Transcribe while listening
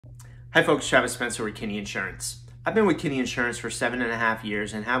Hi folks, Travis Spencer with Kinney Insurance. I've been with Kinney Insurance for 7.5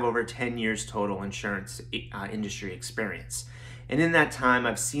 years and have over 10 years total insurance industry experience. And in that time,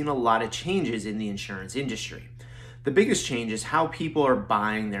 I've seen a lot of changes in the insurance industry. The biggest change is how people are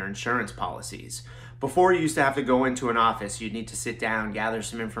buying their insurance policies. Before, you used to have to go into an office. You'd need to sit down, gather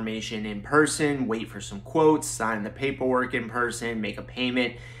some information in person, wait for some quotes, sign the paperwork in person, make a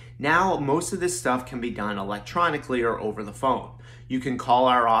payment. Now, most of this stuff can be done electronically or over the phone. You can call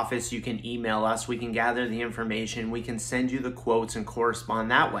our office, you can email us, we can gather the information, we can send you the quotes and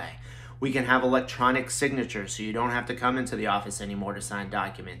correspond that way. We can have electronic signatures, so you don't have to come into the office anymore to sign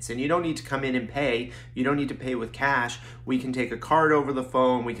documents. And you don't need to come in and pay. You don't need to pay with cash. We can take a card over the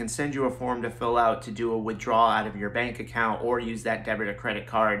phone. We can send you a form to fill out to do a withdrawal out of your bank account or use that debit or credit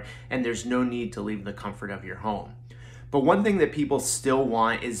card. And there's no need to leave the comfort of your home. But one thing that people still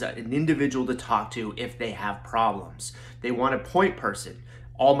want is an individual to talk to if they have problems. They want a point person.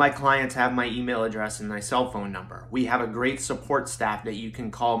 All my clients have my email address and my cell phone number. We have a great support staff that you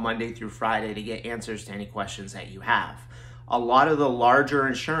can call Monday through Friday to get answers to any questions that you have. A lot of the larger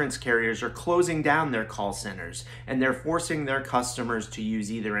insurance carriers are closing down their call centers, and they're forcing their customers to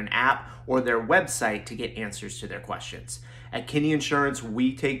use either an app or their website to get answers to their questions. At Kinney Insurance,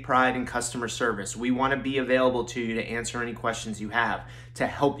 we take pride in customer service. We want to be available to you to answer any questions you have, to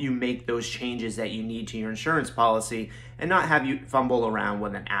help you make those changes that you need to your insurance policy and not have you fumble around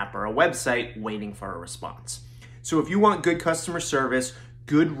with an app or a website waiting for a response. So if you want good customer service,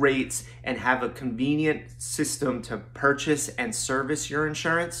 good rates, and have a convenient system to purchase and service your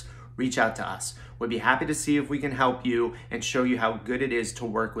insurance, reach out to us. We'd be happy to see if we can help you and show you how good it is to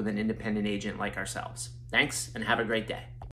work with an independent agent like ourselves. Thanks, and have a great day.